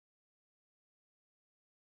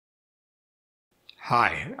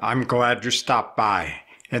Hi, I'm glad you stopped by.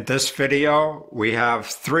 In this video, we have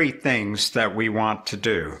 3 things that we want to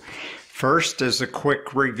do. First is a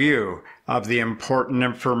quick review of the important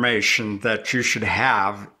information that you should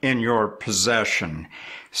have in your possession.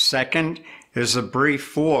 Second is a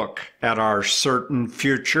brief look at our certain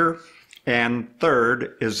future. And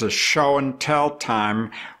third is a show and tell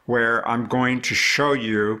time where I'm going to show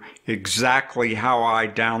you exactly how I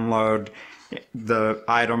download the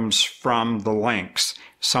items from the links.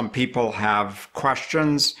 Some people have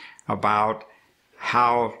questions about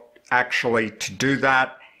how actually to do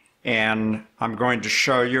that, and I'm going to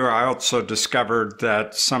show you. I also discovered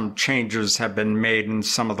that some changes have been made in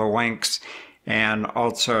some of the links and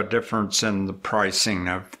also a difference in the pricing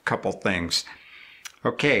of a couple things.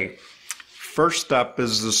 Okay, first up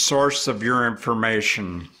is the source of your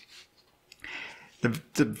information.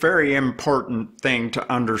 The very important thing to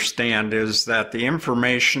understand is that the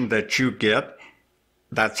information that you get,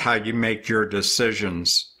 that's how you make your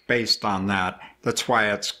decisions based on that. That's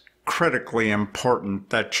why it's critically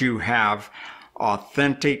important that you have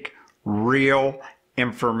authentic, real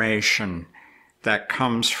information that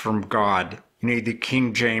comes from God. You need the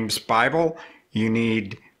King James Bible. You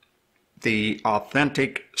need the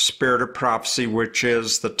authentic spirit of prophecy, which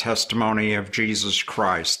is the testimony of Jesus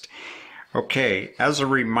Christ. Okay, as a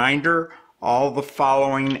reminder, all the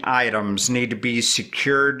following items need to be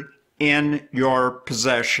secured in your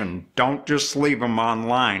possession. Don't just leave them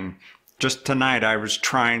online. Just tonight I was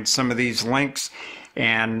trying some of these links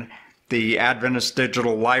and the Adventist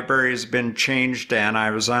Digital Library has been changed and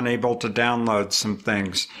I was unable to download some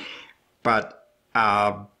things. But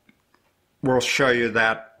we'll show you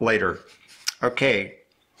that later. Okay,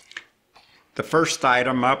 the first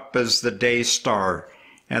item up is the Day Star.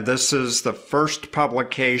 And this is the first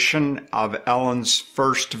publication of Ellen's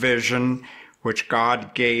first vision, which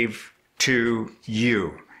God gave to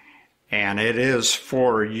you. And it is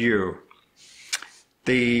for you.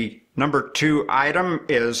 The number 2 item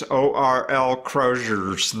is O.R.L.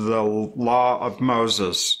 Crosier's The Law of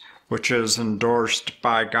Moses, which is endorsed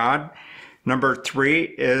by God. Number 3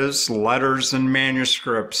 is Letters and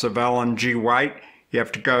Manuscripts of Ellen G. White. You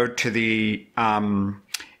have to go to the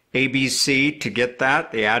ABC to get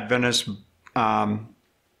that, the Adventist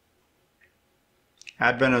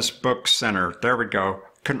Book Center. There we go.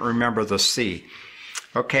 Couldn't remember the C.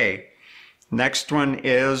 Okay, next one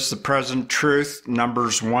is The Present Truth,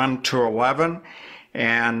 numbers 1 to 11,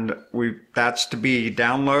 and that's to be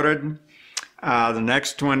downloaded. The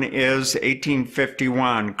next one is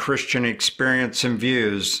 1851, Christian Experience and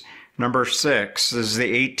Views. Number 6 is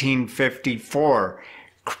the 1854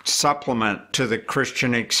 supplement to the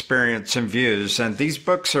Christian Experience and Views. And these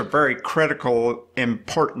books are very critical,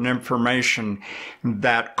 important information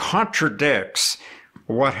that contradicts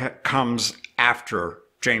what comes after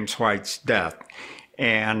James White's death.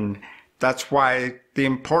 And that's why the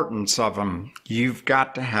importance of them. You've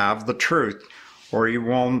got to have the truth or you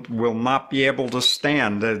will not be able to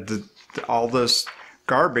stand. All this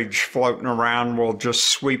garbage floating around will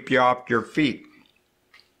just sweep you off your feet.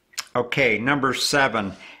 Okay, number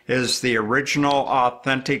 7 is the original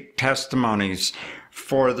authentic testimonies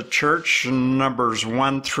for the church, numbers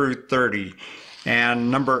 1 through 30. And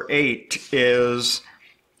number 8 is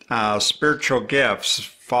spiritual gifts,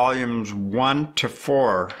 volumes 1 to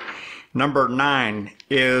 4. Number 9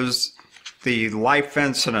 is the Life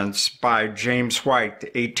Incidents by James White, the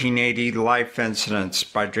 1880 Life Incidents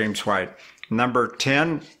by James White. Number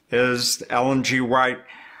 10 is Ellen G. White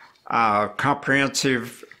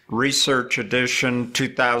Comprehensive Research Edition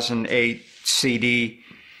 2008 CD.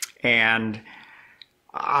 And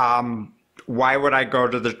why would I go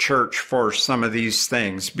to the church for some of these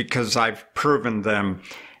things? Because I've proven them.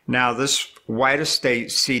 Now, this White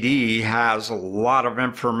Estate CD has a lot of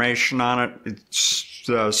information on it.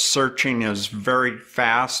 The searching is very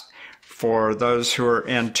fast for those who are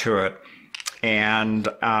into it. And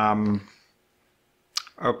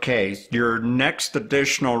okay, your next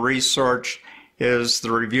additional resource is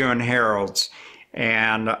the Review and Heralds,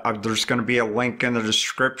 and there's going to be a link in the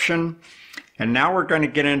description. And now we're going to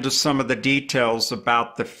get into some of the details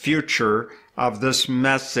about the future of this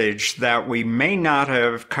message that we may not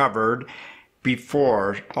have covered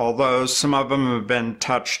before, although some of them have been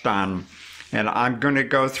touched on. And I'm going to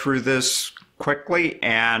go through this quickly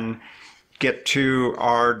and get to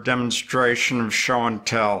our demonstration of show and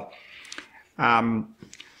tell.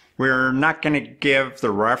 We're not going to give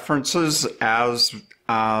the references as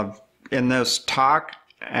in this talk.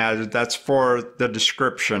 That's for the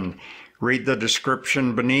description. Read the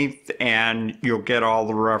description beneath and you'll get all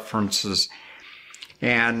the references.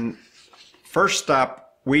 And first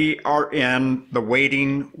up we are in the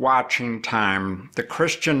waiting, watching time. The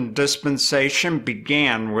Christian dispensation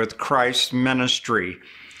began with Christ's ministry.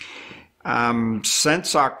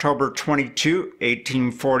 Since October 22,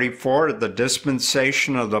 1844, the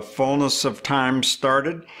dispensation of the fullness of time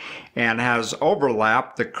started and has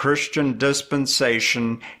overlapped the Christian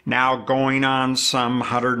dispensation, now going on some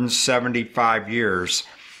 175 years.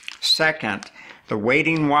 Second, the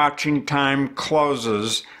waiting, watching time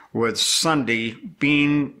closes with Sunday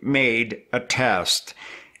being made a test.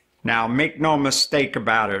 Now, make no mistake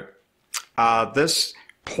about it. This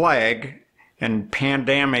plague and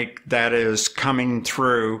pandemic that is coming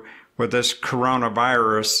through with this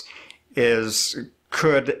coronavirus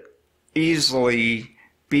could easily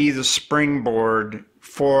be the springboard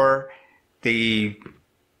for the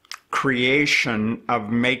creation of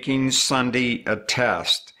making Sunday a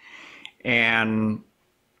test. And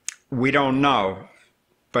we don't know,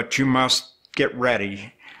 but you must get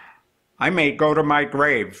ready. I may go to my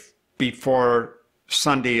grave before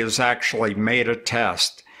Sunday is actually made a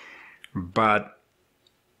test, but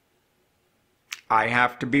I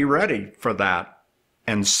have to be ready for that,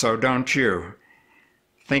 and so don't you.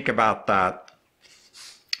 Think about that.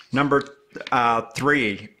 Number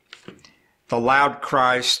 3, the loud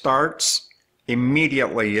cry starts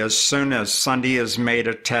immediately as soon as Sunday is made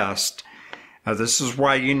a test. This is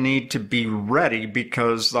why you need to be ready,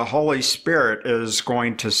 because the Holy Spirit is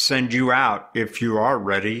going to send you out if you are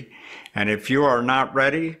ready. And if you are not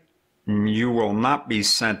ready, you will not be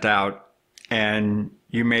sent out. And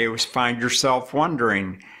you may find yourself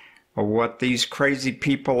wondering what these crazy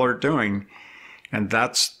people are doing. And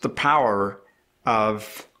that's the power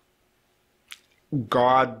of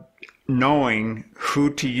God knowing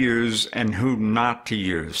who to use and who not to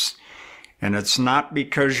use. And it's not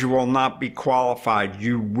because you will not be qualified.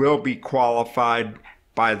 You will be qualified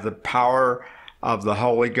by the power of the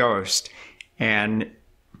Holy Ghost. And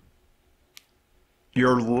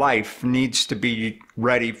your life needs to be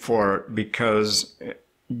ready for it, because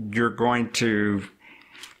we're going to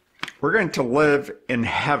live in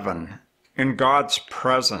heaven, in God's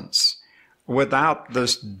presence, without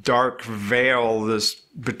this dark veil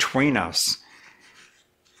between us.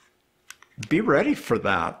 Be ready for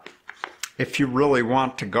that if you really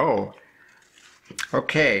want to go.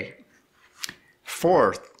 Okay.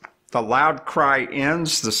 Fourth, the loud cry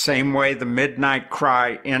ends the same way the midnight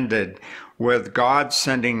cry ended, with God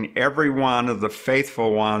sending every one of the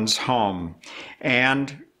faithful ones home,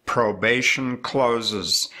 and probation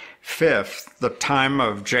closes. Fifth, the time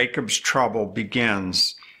of Jacob's trouble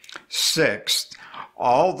begins. Sixth,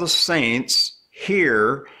 all the saints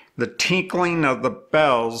hear the tinkling of the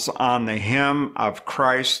bells on the hem of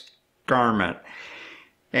Christ's garment,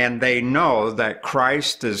 and they know that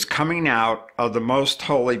Christ is coming out of the most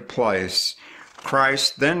holy place.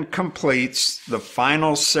 Christ then completes the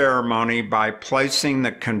final ceremony by placing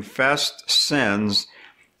the confessed sins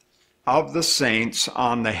of the saints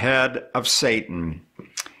on the head of Satan.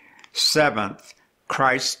 Seventh,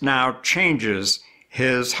 Christ now changes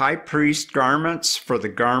his high priest garments for the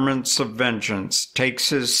garments of vengeance, takes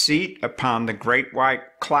his seat upon the great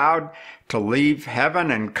white cloud to leave heaven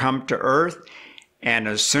and come to earth, and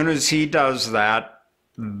as soon as he does that,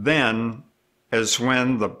 then is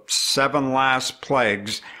when the 7 last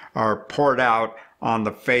plagues are poured out on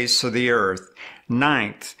the face of the earth.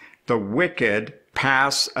 Ninth, the wicked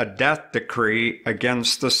pass a death decree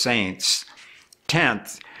against the saints.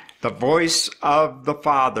 10th, the voice of the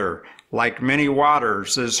Father, like many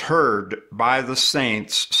waters, is heard by the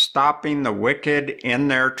saints, stopping the wicked in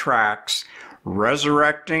their tracks,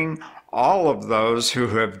 resurrecting all of those who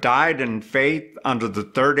have died in faith under the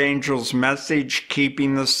third angel's message,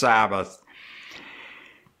 keeping the Sabbath,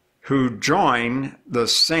 who join the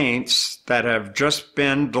saints that have just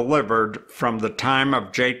been delivered from the time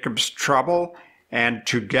of Jacob's trouble, and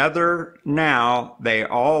together now they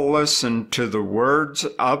all listen to the words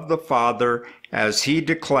of the Father as he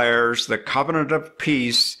declares the covenant of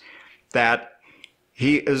peace that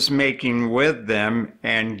he is making with them,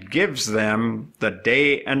 and gives them the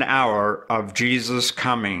day and hour of Jesus'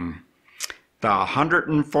 coming. The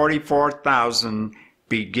 144,000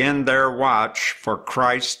 begin their watch for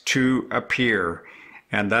Christ to appear,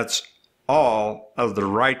 and that's all of the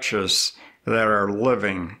righteous that are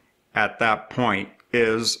living at that point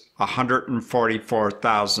is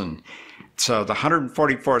 144,000. So the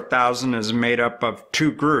 144,000 is made up of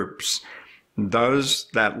 2 groups. Those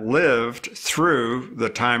that lived through the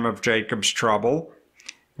time of Jacob's trouble,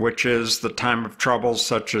 which is the time of trouble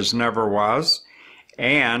such as never was,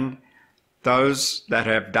 and those that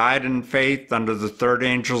have died in faith under the third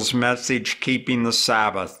angel's message, keeping the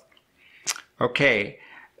Sabbath. Okay,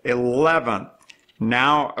 11th,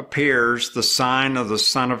 now appears the sign of the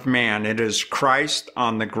Son of Man. It is Christ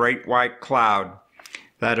on the great white cloud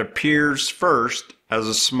that appears first as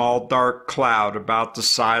a small dark cloud about the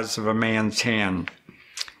size of a man's hand.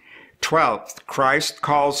 12th, Christ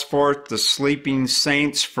calls forth the sleeping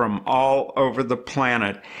saints from all over the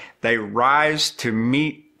planet. They rise to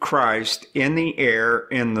meet Christ in the air,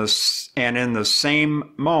 and in the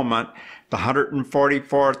same moment, the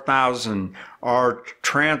 144,000 are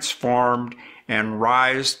transformed and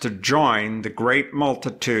rise to join the great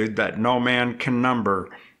multitude that no man can number.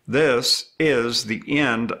 This is the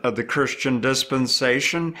end of the Christian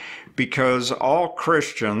dispensation, because all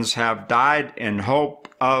Christians have died in hope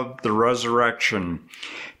of the resurrection.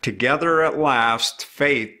 Together at last,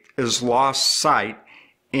 faith is lost sight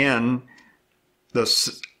in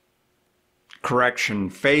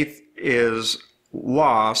faith is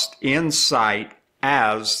lost in sight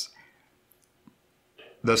as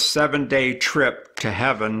the 7-day trip to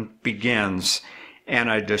heaven begins, and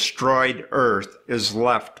a destroyed earth is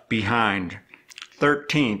left behind.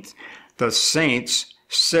 13th, the saints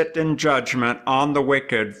sit in judgment on the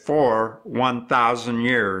wicked for 1,000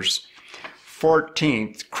 years.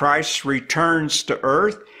 14th, Christ returns to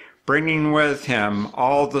earth, bringing with him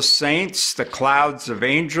all the saints, the clouds of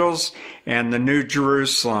angels, and the New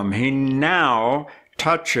Jerusalem. He now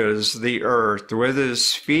touches the earth with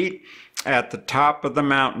his feet at the top of the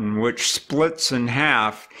mountain, which splits in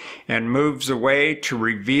half and moves away to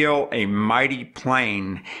reveal a mighty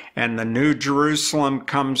plain. And the New Jerusalem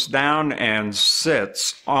comes down and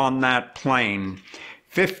sits on that plain.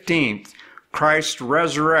 15th, Christ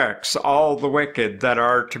resurrects all the wicked that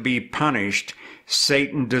are to be punished.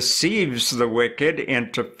 Satan deceives the wicked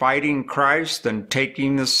into fighting Christ and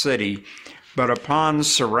taking the city. But upon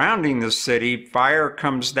surrounding the city, fire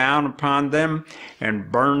comes down upon them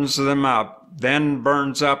and burns them up, then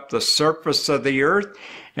burns up the surface of the earth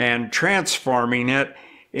and transforming it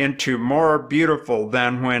into more beautiful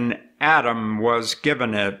than when Adam was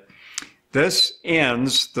given it. This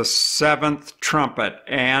ends the 7th trumpet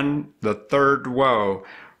and the 3rd woe,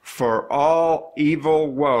 for all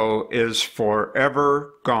evil woe is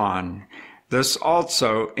forever gone. This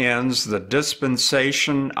also ends the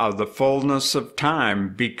dispensation of the fullness of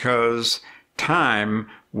time, because time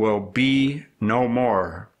will be no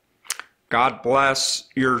more. God bless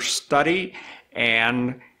your study,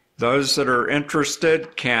 and those that are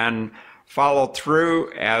interested can follow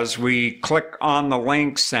through as we click on the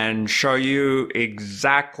links and show you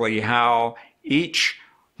exactly how each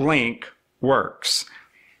link works.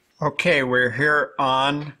 Okay, we're here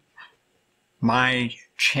on my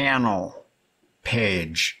channel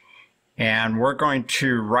page, and we're going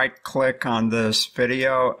to right click on this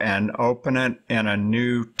video and open it in a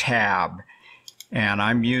new tab. And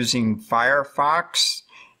I'm using Firefox,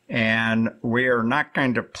 and we are not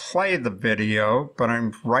going to play the video, but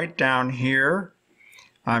I'm right down here.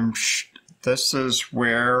 This is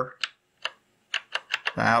where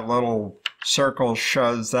that little circle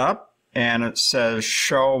shows up, and it says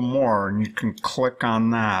show more, and you can click on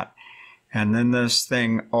that, and then this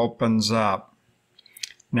thing opens up.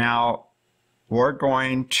 Now, we're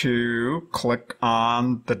going to click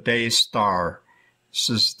on the day star. This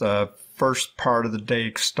is the first part of the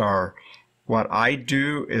day star. What I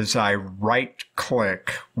do is I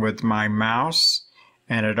right-click with my mouse,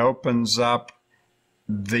 and it opens up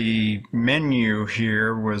the menu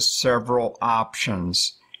here with several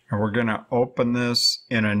options. And we're going to open this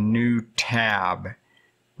in a new tab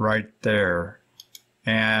right there.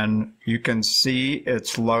 And you can see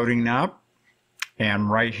it's loading up.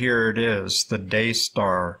 And right here it is, the day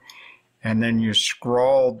star. And then you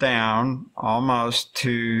scroll down almost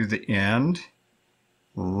to the end.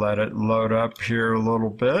 Let it load up here a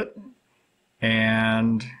little bit.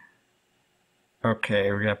 And,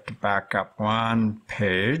 okay, we have to back up one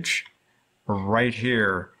page. Right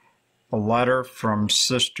here, a letter from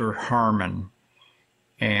Sister Harmon.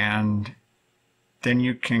 And then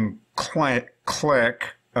you can click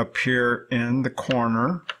up here in the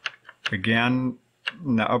corner. Again,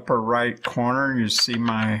 in the upper right corner, you see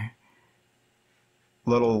my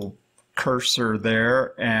little cursor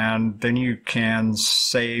there, and then you can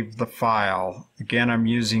save the file. Again, I'm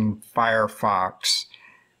using Firefox.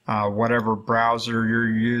 Whatever browser you're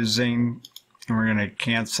using, we're going to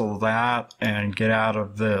cancel that and get out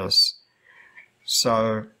of this.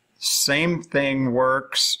 So, same thing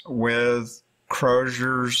works with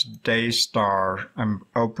Crosier's Daystar. I'm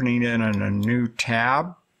opening it in a new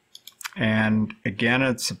tab. And again,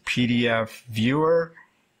 it's a PDF viewer,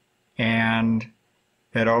 and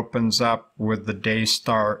it opens up with the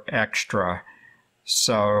Daystar Extra.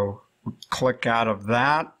 So click out of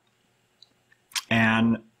that.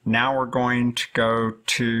 And now we're going to go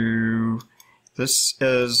to, this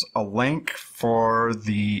is a link for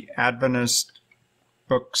the Adventist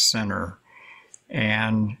Book Center.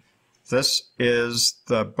 And this is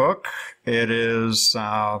the book. It is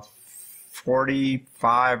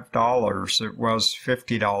 $45. It was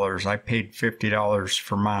 $50. I paid $50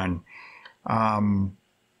 for mine.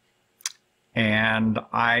 And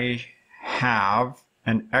I have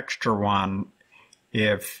an extra one.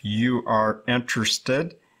 If you are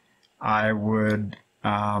interested, I would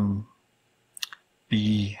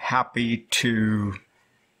be happy to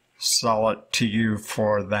sell it to you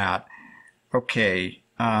for that. Okay,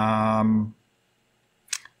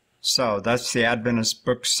 so that's the Adventist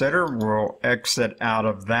Book Center. We'll exit out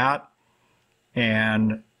of that.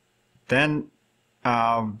 And then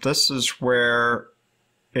this is where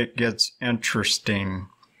it gets interesting.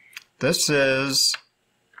 This is,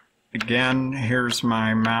 again, here's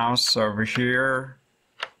my mouse over here,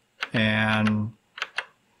 and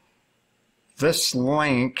this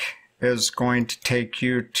link is going to take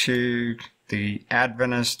you to the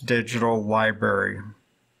Adventist Digital Library.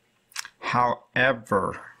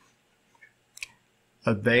 However,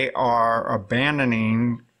 they are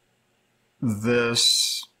abandoning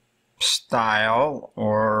this style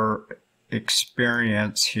or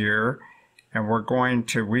experience here, and we're going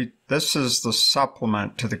to, this is the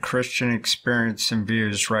supplement to the Christian Experience and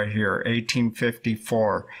Views right here,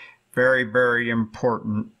 1854. Very, very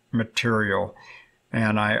important material.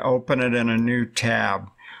 And I open it in a new tab.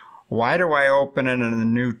 Why do I open it in a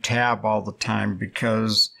new tab all the time?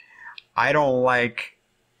 Because I don't like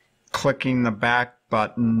clicking the back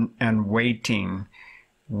button and waiting,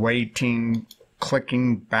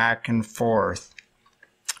 clicking back and forth.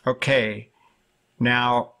 Okay,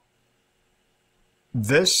 now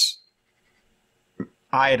this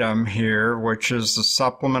item here, which is the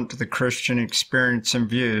supplement to the Christian Experience and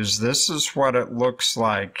Views, this is what it looks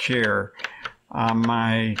like here on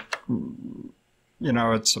my,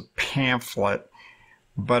 it's a pamphlet,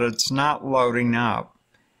 but it's not loading up.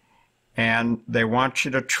 And they want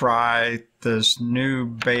you to try this new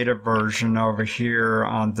beta version over here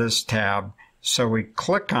on this tab. So we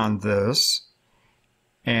click on this,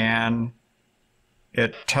 and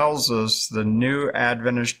it tells us the new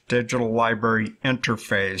Adventist Digital Library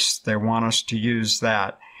interface. They want us to use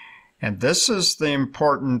that. And this is the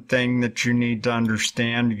important thing that you need to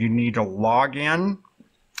understand. You need a login,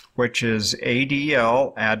 which is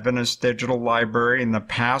ADL, Adventist Digital Library, and the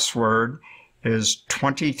password is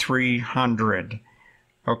 2300.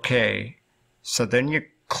 Okay, so then you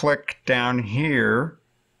click down here.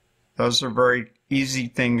 Those are very easy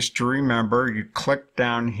things to remember. You click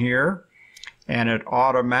down here, and it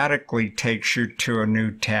automatically takes you to a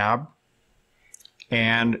new tab,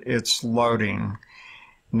 and it's loading.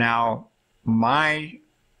 Now, I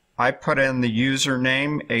put in the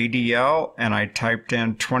username ADL, and I typed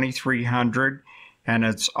in 2300, and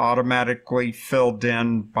it's automatically filled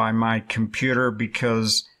in by my computer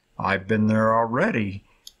because I've been there already.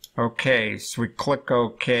 Okay, so we click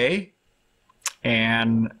OK,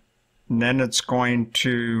 and then it's going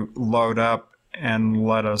to load up and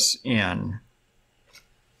let us in.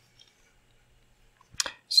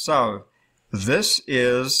 So this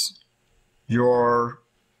is your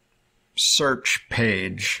search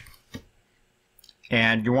page,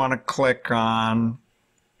 and you want to click on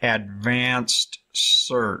Advanced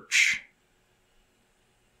Search,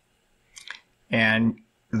 and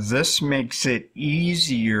this makes it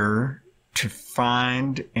easier to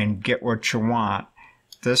find and get what you want.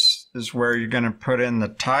 This is where you're going to put in the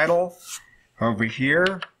title over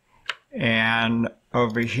here, and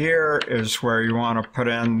over here is where you want to put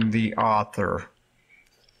in the author.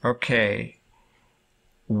 Okay,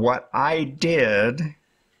 what I did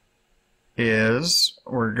is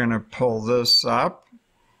we're going to pull this up,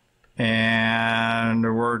 and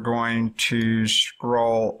we're going to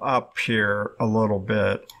scroll up here a little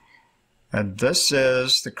bit. And this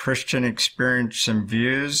is the Christian Experience and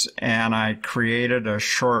Views, and I created a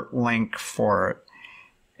short link for it.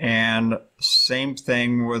 And same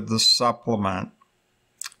thing with the supplement.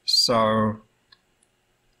 So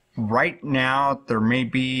right now there may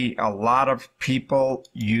be a lot of people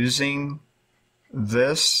using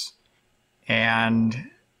this, and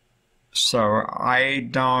so I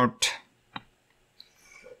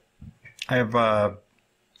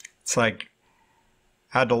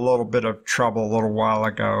had a little bit of trouble a little while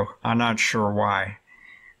ago. I'm not sure why.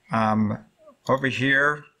 Over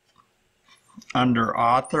here under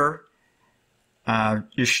author,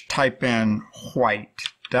 you should type in White,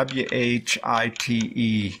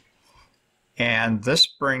 W-H-I-T-E, And this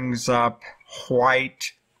brings up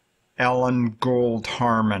White Ellen Gould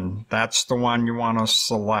Harmon. That's the one you want to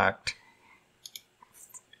select.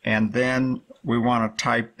 And then we want to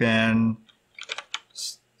type in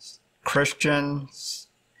Christian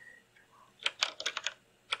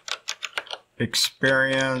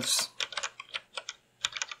experience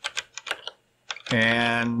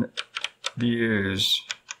and views.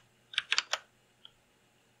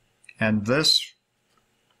 And this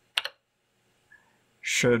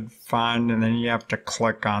should find, and then you have to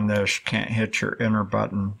click on this. You can't hit your enter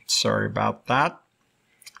button. Sorry about that.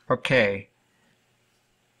 Okay.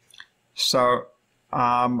 So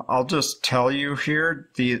I'll just tell you here,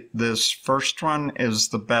 this first one is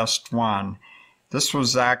the best one. This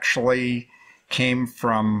was actually came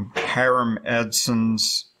from Hiram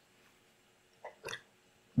Edson's.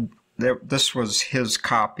 This was his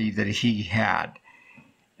copy that he had.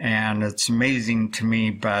 And it's amazing to me,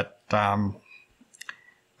 but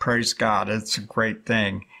praise God, it's a great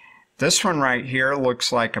thing. This one right here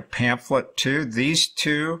looks like a pamphlet too. These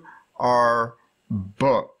two are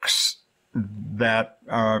books that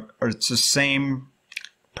it's the same,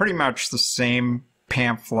 pretty much the same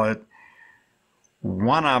pamphlet.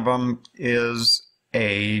 One of them is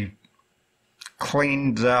a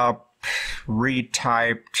cleaned up,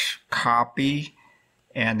 retyped copy,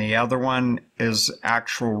 and the other one is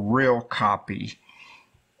actual real copy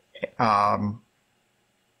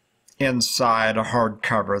inside a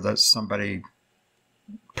hardcover that somebody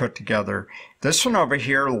put together. This one over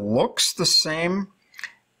here looks the same,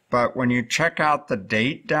 but when you check out the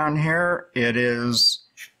date down here, it is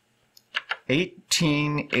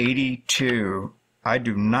 1882. I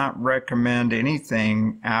do not recommend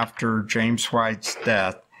anything after James White's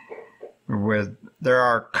death. There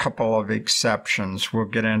are a couple of exceptions. We'll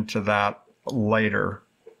get into that later.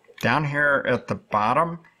 Down here at the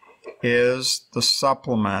bottom is the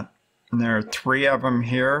supplement. And there are 3 of them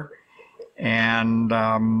here. And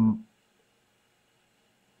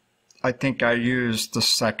I think I used the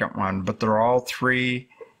second one, but they're all 3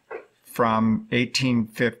 from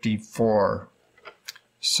 1854.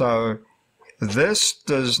 So this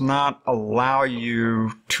does not allow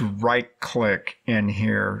you to right-click in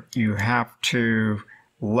here. You have to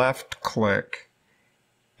left-click,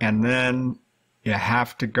 and then you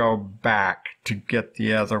have to go back to get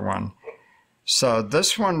the other one. So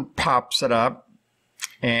this one pops it up,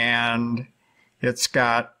 and it's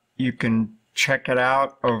got, you can check it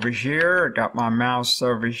out over here. I got my mouse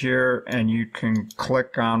over here, and you can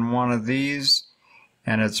click on one of these,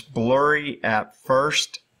 and it's blurry at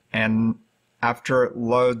first, and after it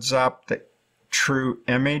loads up the true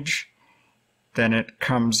image, then it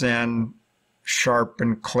comes in sharp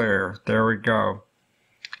and clear. There we go.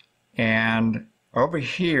 And over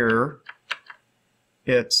here,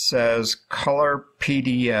 it says color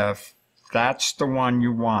PDF. That's the one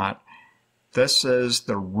you want. This is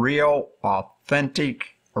the real,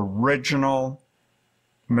 authentic, original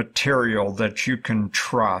material that you can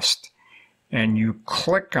trust. And you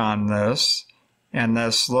click on this, and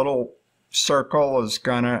this little circle is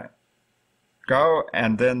going to go,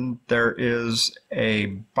 and then there is a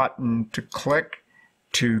button to click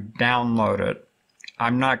to download it.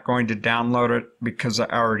 I'm not going to download it because I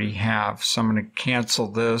already have, so I'm going to cancel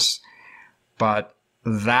this, but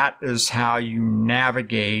that is how you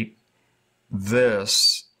navigate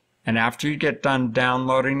this. And after you get done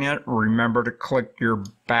downloading it, remember to click your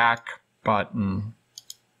back button.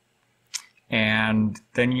 And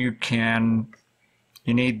then you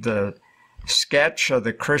need the sketch of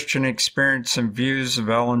the Christian experience and views of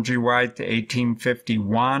Ellen G. White, the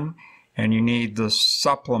 1851, and you need the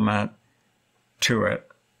supplement to it.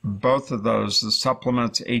 Both of those, the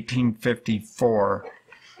supplement's 1854.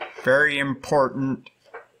 Very important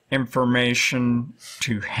information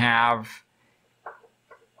to have.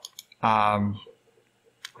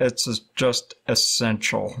 It's just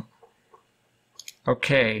essential.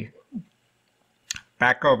 Okay,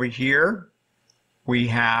 back over here, we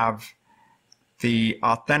have the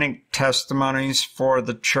authentic testimonies for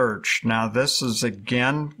the church. Now this is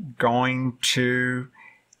again going to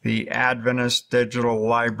the Adventist Digital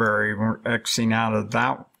Library. We're Xing out of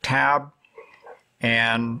that tab.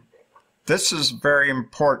 And this is very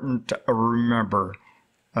important to remember.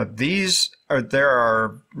 There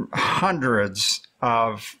are hundreds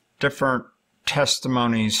of different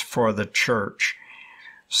testimonies for the church.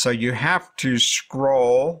 So you have to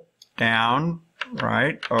scroll down,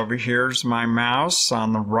 right? Over here's my mouse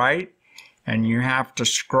on the right, and you have to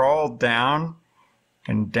scroll down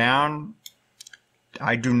and down.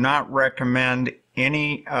 I do not recommend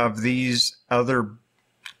any of these other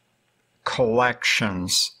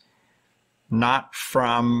collections. not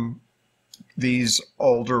from these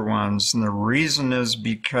older ones. And the reason is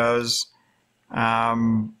because,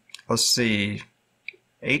 let's see,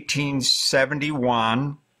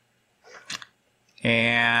 1871,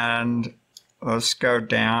 and let's go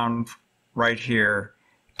down right here.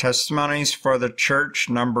 Testimonies for the Church,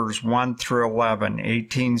 numbers 1 through 11,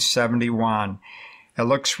 1871. It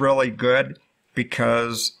looks really good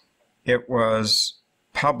because it was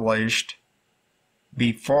published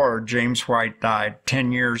before James White died,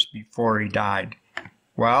 10 years before he died.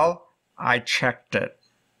 Well, I checked it,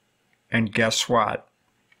 and guess what?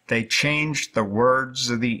 They changed the words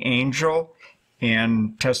of the angel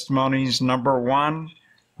in Testimonies number 1,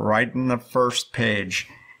 right in the first page.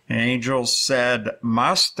 An angel said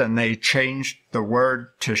must, and they changed the word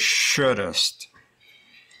to shouldest.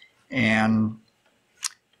 And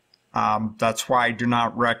that's why I do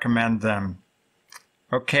not recommend them.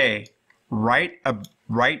 Okay, right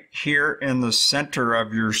here in the center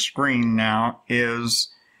of your screen now is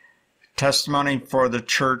Testimony for the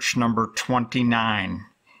Church number 29.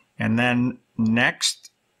 And then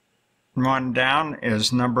next one down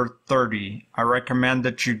is number 30. I recommend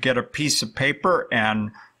that you get a piece of paper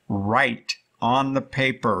and write on the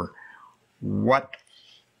paper what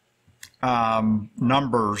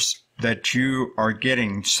numbers that you are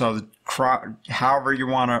getting, so however you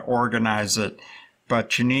want to organize it.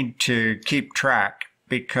 But you need to keep track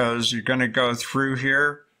because you're going to go through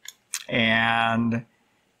here and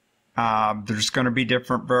there's going to be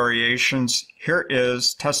different variations. Here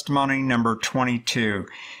is testimony number 22.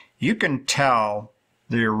 You can tell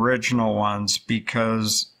the original ones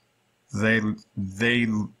because they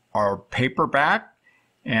are paperback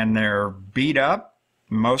and they're beat up,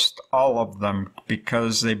 most all of them,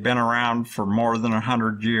 because they've been around for more than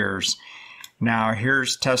 100 years. Now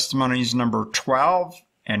here's Testimonies number 12,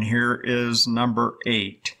 and here is number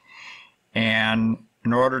 8. And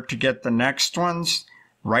in order to get the next ones,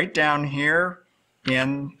 right down here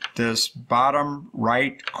in this bottom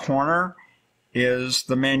right corner is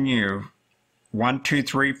the menu. 1, 2,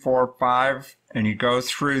 3, 4, 5, and you go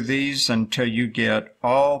through these until you get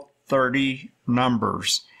all 30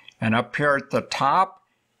 numbers. And up here at the top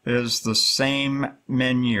is the same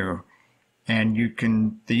menu. And you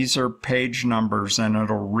can, these are page numbers, and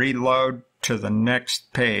it'll reload to the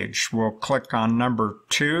next page. We'll click on number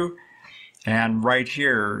 2, and right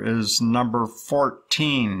here is number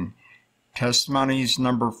 14. Testimonies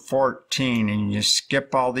number 14, and you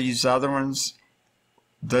skip all these other ones.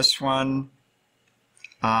 This one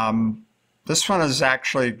is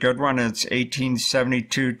actually a good one. It's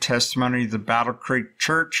 1872 Testimony of the Battle Creek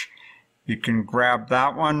Church. You can grab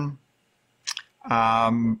that one.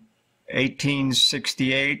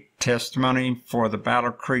 1868 Testimony for the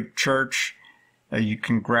Battle Creek Church. You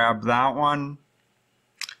can grab that one.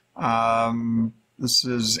 This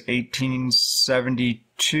is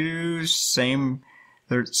 1872. Same.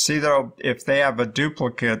 See, though, if they have a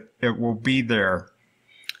duplicate, it will be there.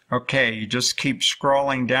 Okay, you just keep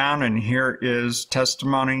scrolling down, and here is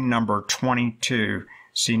testimony number 22.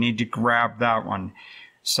 So you need to grab that one.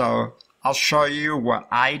 So I'll show you what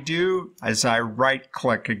I do as I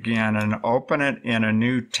right-click again and open it in a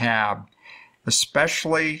new tab,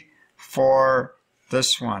 especially for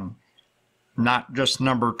this one. Not just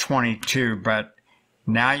number 22, but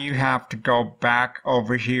now you have to go back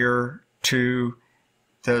over here to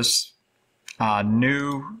this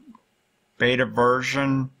new beta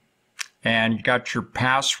version, and you got your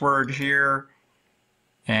password here,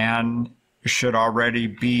 and you should already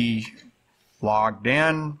be logged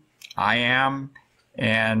in. I am,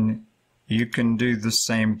 and you can do the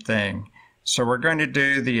same thing. So we're going to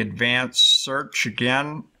do the advanced search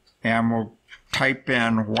again, and we'll type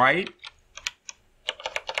in White,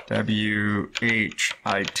 W-H-I-T-E,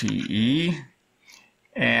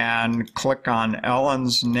 and click on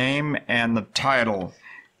Ellen's name and the title.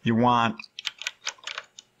 You want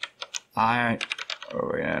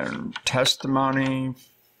Testimony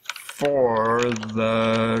for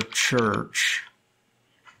the Church.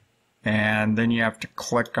 And then you have to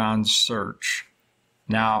click on search.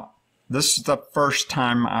 Now, this is the first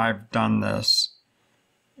time I've done this.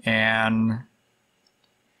 And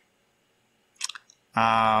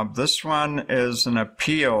this one is an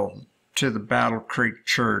appeal to the Battle Creek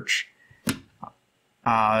Church.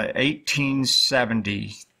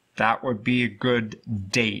 1870. That would be a good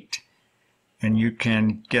date. And you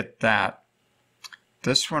can get that.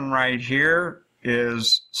 This one right here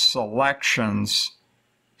is selections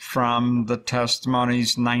from the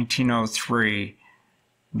Testimonies 1903.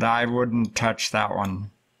 I wouldn't touch that one.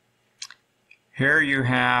 Here you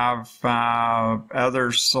have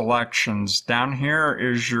other selections. Down here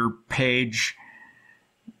is your page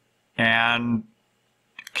and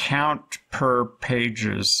count per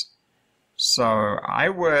pages. So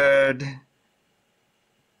I'd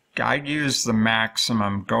use the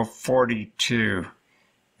maximum, go 42,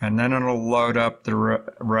 and then it'll load up the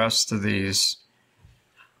rest of these.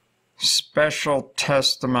 Special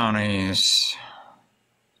testimonies.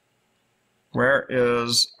 Where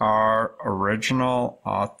is our original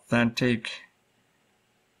authentic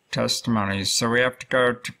testimonies? So we have to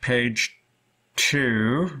go to page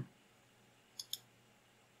 2.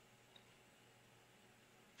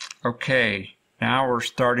 Okay, now we're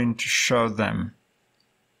starting to show them.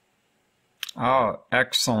 Oh,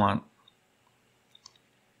 excellent.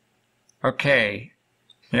 Okay,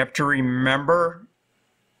 you have to remember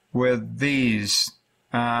with these,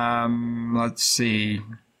 let's see.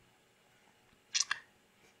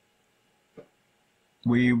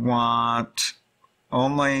 We want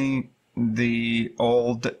only the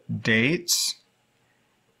old dates,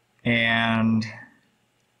 and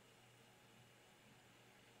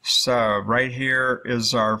so right here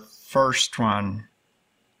is our first one,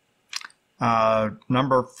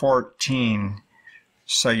 number 14.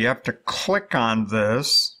 So you have to click on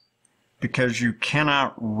this because you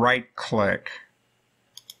cannot right click.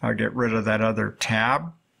 I'll get rid of that other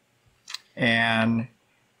tab. And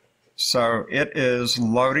so it is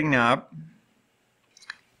loading up.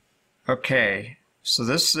 Okay, so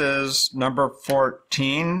this is number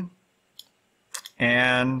 14,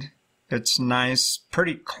 and it's nice,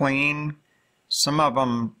 pretty clean. Some of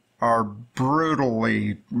them are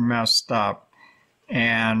brutally messed up,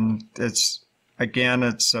 and it's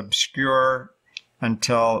obscure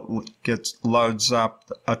until it loads up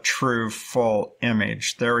a true full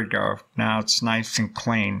image. There we go. Now it's nice and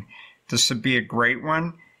clean. This would be a great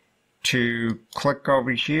one to click over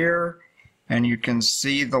here, and you can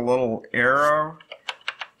see the little arrow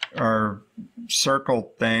or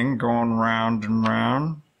circle thing going round and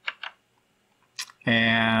round,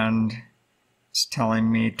 and it's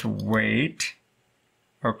telling me to wait.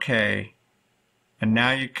 Okay, and now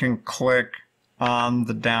you can click on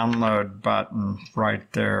the download button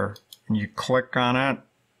right there, and you click on it,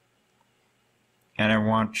 and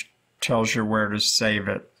it tells you where to save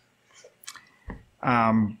it.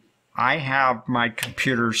 I have my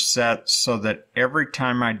computer set so that every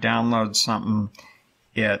time I download something,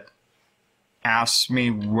 it asks me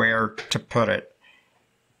where to put it,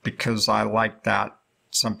 because I like that.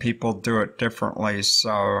 Some people do it differently,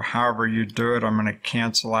 so however you do it, I'm going to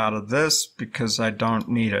cancel out of this because I don't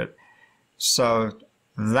need it. So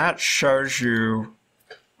that shows you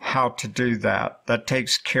how to do that. That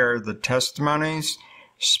takes care of the testimonies.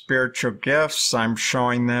 Spiritual gifts, I'm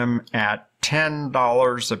showing them at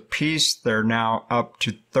 $10 a piece. They're now up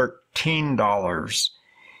to $13.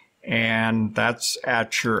 And that's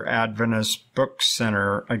at your Adventist Book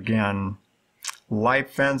Center again.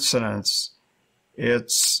 Life incidents,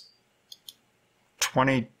 it's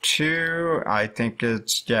 $22. I think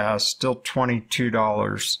it's, still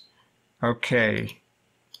 $22. Okay.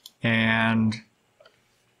 And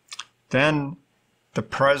then the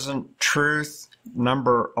present truth,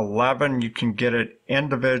 number 11, you can get it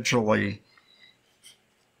individually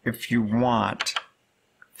if you want.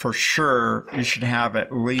 For sure, you should have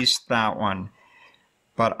at least that one.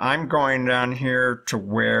 But I'm going down here to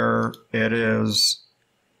where it is.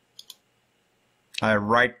 I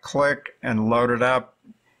right-click and load it up.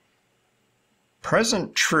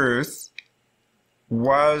 Present Truth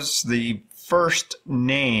was the first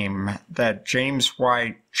name that James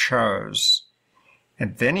White chose.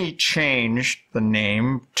 And then he changed the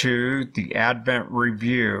name to the Advent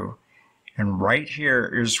Review. And right here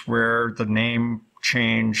is where the name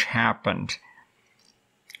change happened.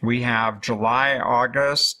 We have July,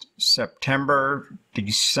 August, September,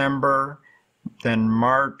 December, then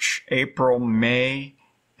March, April, May,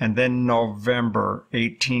 and then November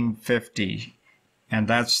 1850. And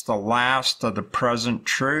that's the last of the Present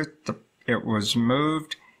Truth. It was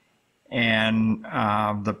moved, and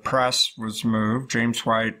the press was moved. James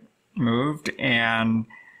White moved, and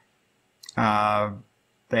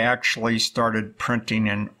they actually started printing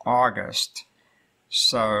in August.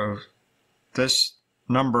 So this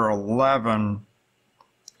number 11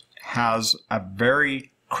 has a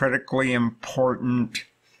very critically important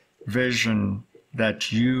vision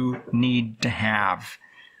that you need to have,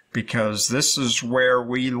 because this is where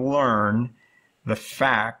we learn the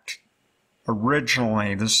fact.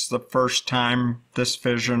 Originally, this is the first time this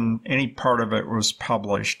vision, any part of it, was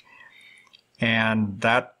published, and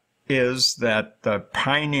that is that the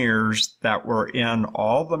pioneers that were in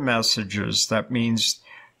all the messages, that means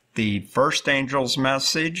the first angel's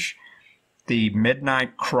message, the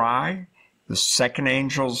midnight cry, the second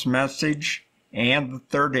angel's message, and the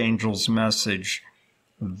third angel's message,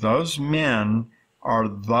 those men are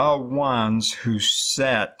the ones who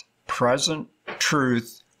set present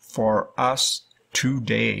truth for us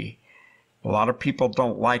today. A lot of people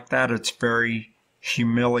don't like that. It's very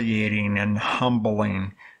humiliating and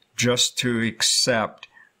humbling just to accept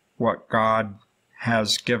what God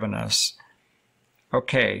has given us.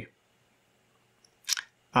 Okay.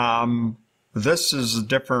 This is a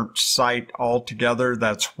different site altogether.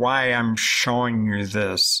 That's why I'm showing you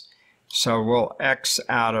this. So we'll X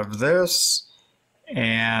out of this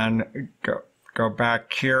and go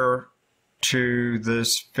back here to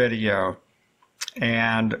this video.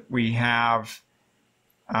 And we have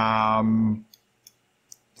the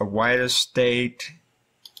white estate.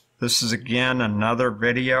 This is again another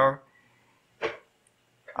video.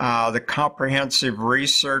 The comprehensive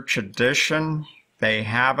research edition, they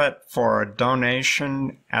have it for a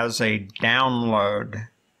donation as a download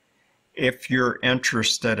if you're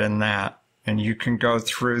interested in that. And you can go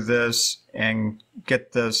through this and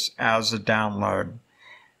get this as a download.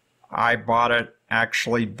 I bought it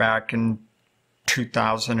actually back in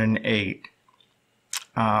 2008.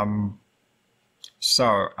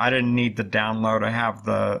 So I didn't need the download. I have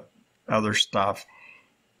the other stuff.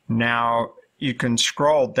 Now you can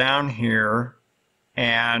scroll down here,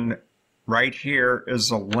 and right here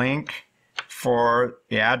is a link for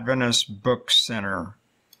the Adventist Book Center.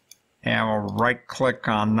 And we'll right click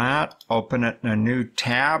on that, open it in a new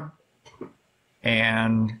tab,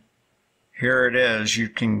 and here it is. You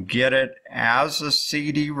can get it as a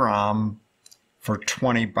CD-ROM for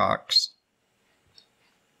 20 bucks.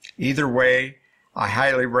 Either way, I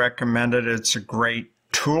highly recommend it. It's a great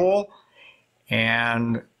tool,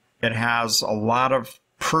 and it has a lot of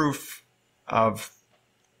proof of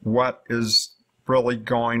what is really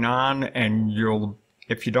going on, and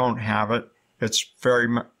if you don't have it, it's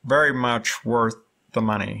very much worth the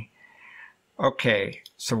money. Okay,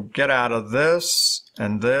 so get out of this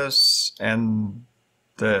and this and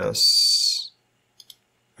this.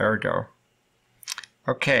 There we go.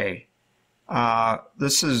 Okay,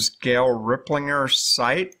 this is Gail Riplinger's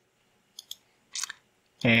site,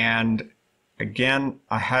 and again,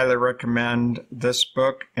 I highly recommend this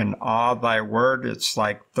book, In Awe Thy Word. It's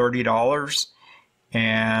like $30,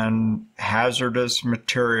 and Hazardous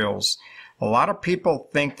Materials. A lot of people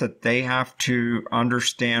think that they have to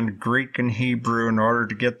understand Greek and Hebrew in order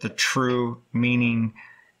to get the true meaning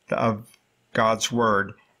of God's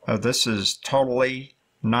Word. This is totally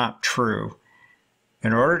not true.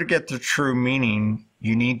 In order to get the true meaning,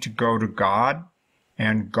 you need to go to God,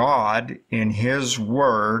 and God, in His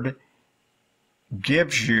Word,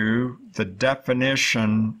 gives you the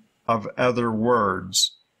definition of other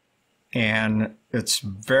words. And it's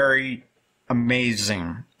very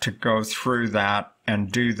amazing to go through that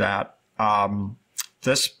and do that.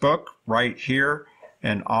 This book right here,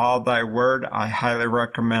 In Awe Thy Word, I highly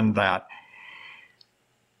recommend that.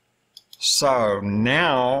 So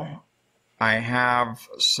now I have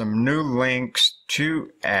some new links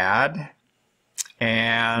to add,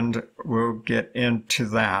 and we'll get into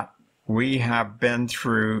that. We have been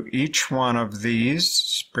through each one of these: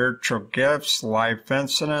 spiritual gifts, life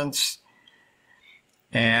incidents,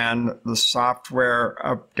 and the software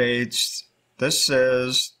updates. This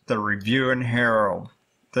is the review in Herald.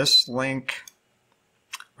 This link,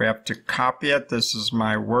 we have to copy it. This is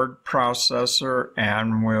my word processor,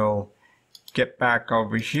 and we'll get back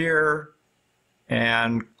over here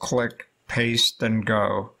and click paste and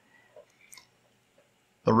go.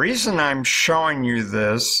 The reason I'm showing you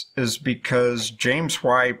this is because James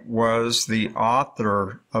White was the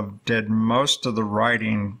author did most of the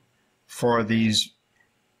writing for these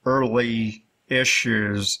early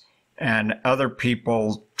issues, and other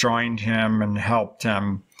people joined him and helped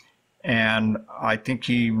him. And I think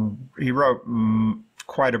he wrote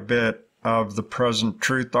quite a bit of the Present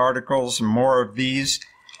Truth articles, and more of these.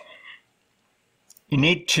 You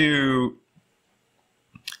need to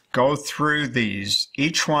go through these.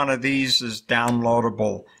 Each one of these is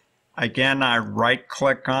downloadable. Again, I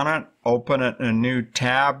right-click on it, open it in a new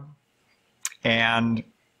tab, and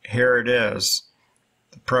here it is.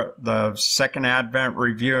 The Second Advent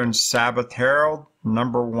Review and Sabbath Herald,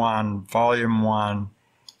 number 1, volume 1.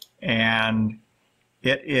 And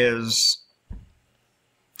there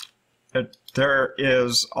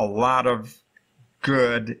is a lot of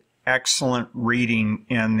good, excellent reading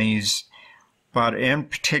in these, but in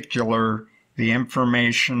particular, the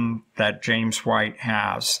information that James White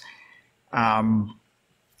has. So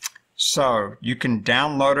you can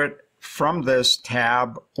download it from this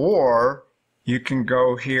tab, or you can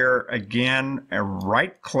go here again and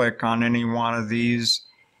right-click on any one of these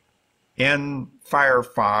in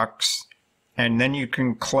Firefox, and then you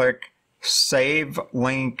can click Save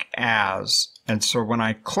Link As. And so when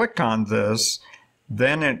I click on this,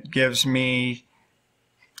 then it gives me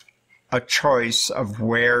a choice of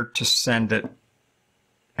where to send it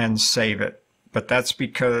and save it. But that's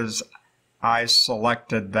because I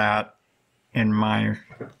selected that in my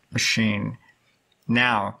machine.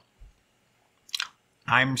 Now,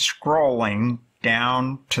 I'm scrolling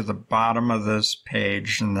down to the bottom of this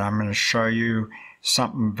page, and I'm going to show you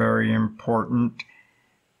something very important,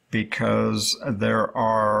 because there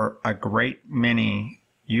are a great many.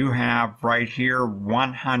 You have right here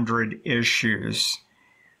 100 issues,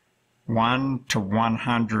 1 to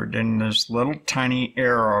 100, and this little tiny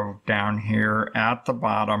arrow down here at the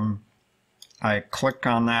bottom. I click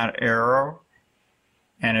on that arrow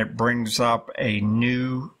and it brings up a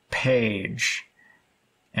new page,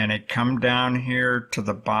 and it come down here to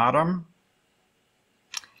the bottom,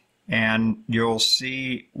 and you'll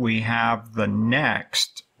see we have the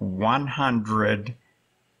next 100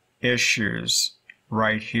 issues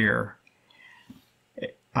right here.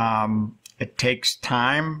 It takes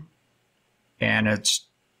time, and it's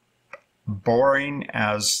boring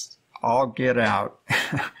as all get out,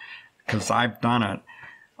 because I've done it.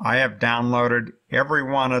 I have downloaded every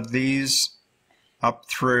one of these up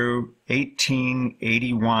through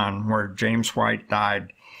 1881, where James White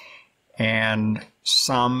died, and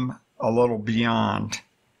some a little beyond.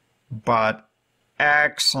 But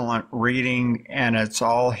excellent reading, and it's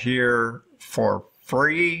all here for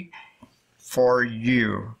free for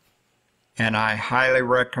you. And I highly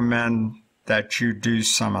recommend that you do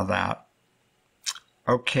some of that.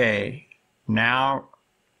 Okay, now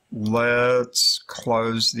let's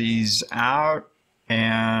close these out,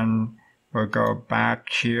 and we'll go back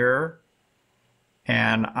here.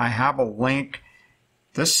 And I have a link.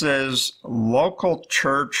 This is Local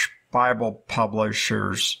Church Bible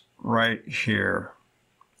Publishers right here.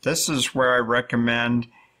 This is where I recommend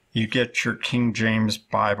you get your King James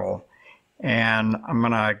Bible. And I'm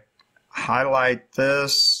going to highlight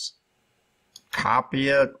this, copy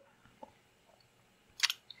it,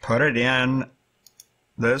 put it in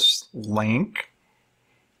this link,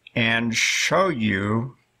 and show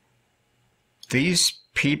you these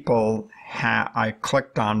people. I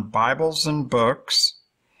clicked on Bibles and Books,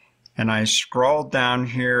 and I scrolled down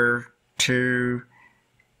here to,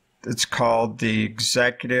 it's called the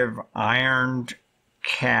Executive Ironed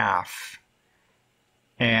Calf.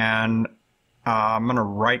 And I'm going to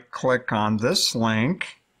right click on this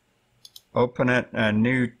link, open it in a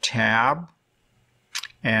new tab,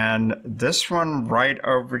 and this one right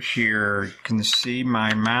over here, you can see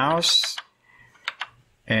my mouse,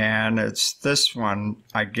 and it's this one.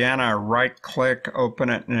 Again, I right click,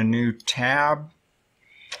 open it in a new tab,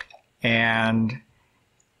 and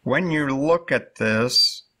when you look at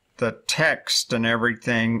this, the text and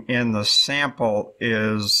everything in the sample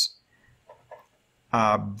is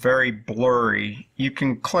very blurry. You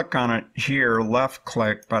can click on it here, left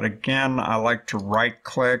click, but again, I like to right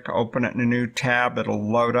click, open it in a new tab.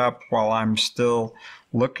 It'll load up while I'm still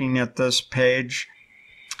looking at this page.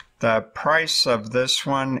 The price of this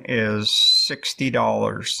one is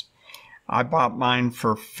 $60. I bought mine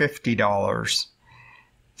for $50.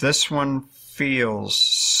 This one feels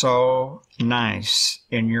so nice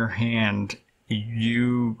in your hand.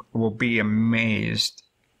 You will be amazed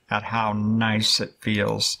at how nice it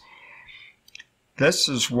feels. This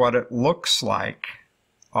is what it looks like,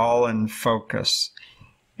 all in focus.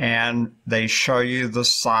 And they show you the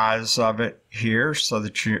size of it here so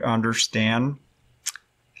that you understand.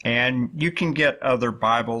 And you can get other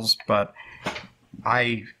Bibles, but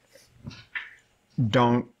I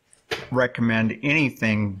don't recommend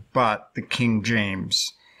anything but the King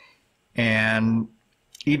James. And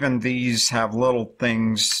even these have little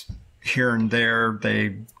things here and there.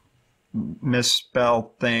 They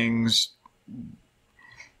misspell things,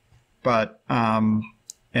 but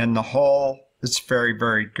in the whole, it's very,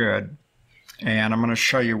 very good. And I'm going to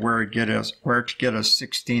show you where to get a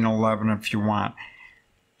 1611 if you want.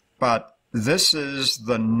 But this is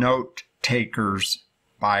the Note Taker's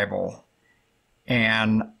Bible,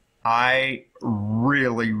 and I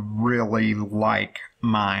really, really like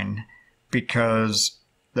mine because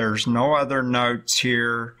there's no other notes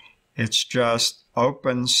here. It's just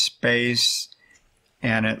open space,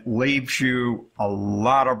 and it leaves you a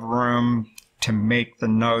lot of room to make the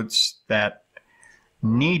notes that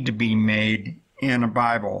need to be made in a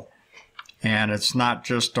Bible. And it's not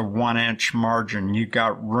just a 1-inch margin. You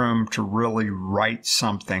got room to really write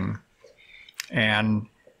something. And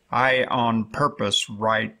I, on purpose,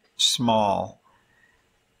 write small.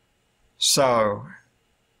 So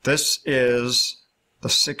this is the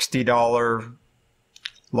 $60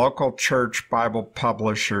 local church Bible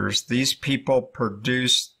publishers. These people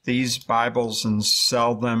produce these Bibles and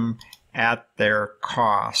sell them at their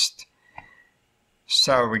cost.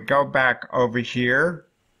 So we go back over here,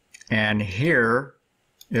 and here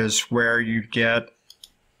is where you get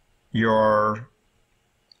your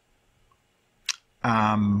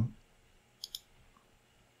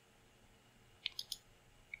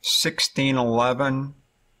 1611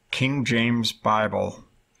 King James Bible.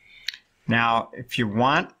 Now, if you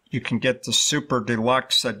want, you can get the Super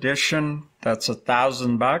Deluxe Edition. That's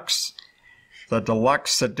 $1,000. The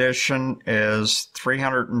Deluxe Edition is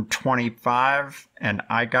 $325, and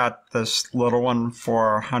I got this little one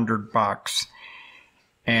for $100.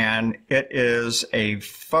 And it is a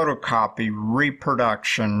photocopy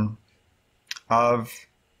reproduction of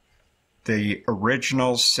the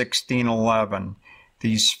original 1611.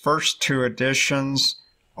 These first two editions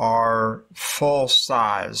are full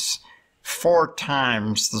size, 4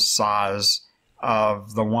 times the size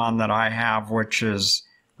of the one that I have, which is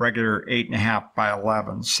regular 8.5 by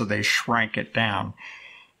 11. So they shrank it down.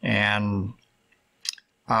 And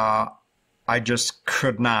I just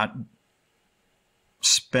could not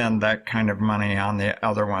spend that kind of money on the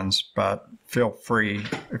other ones, but feel free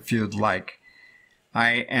if you'd like.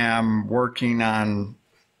 I am working on,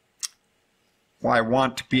 well, I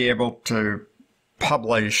want to be able to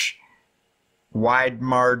publish wide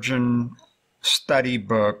margin study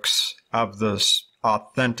books of the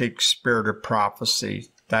authentic spirit of prophecy.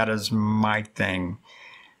 That is my thing.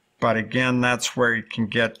 But again, that's where you can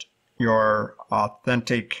get your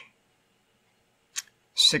authentic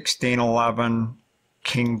 1611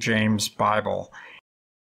 King James Bible.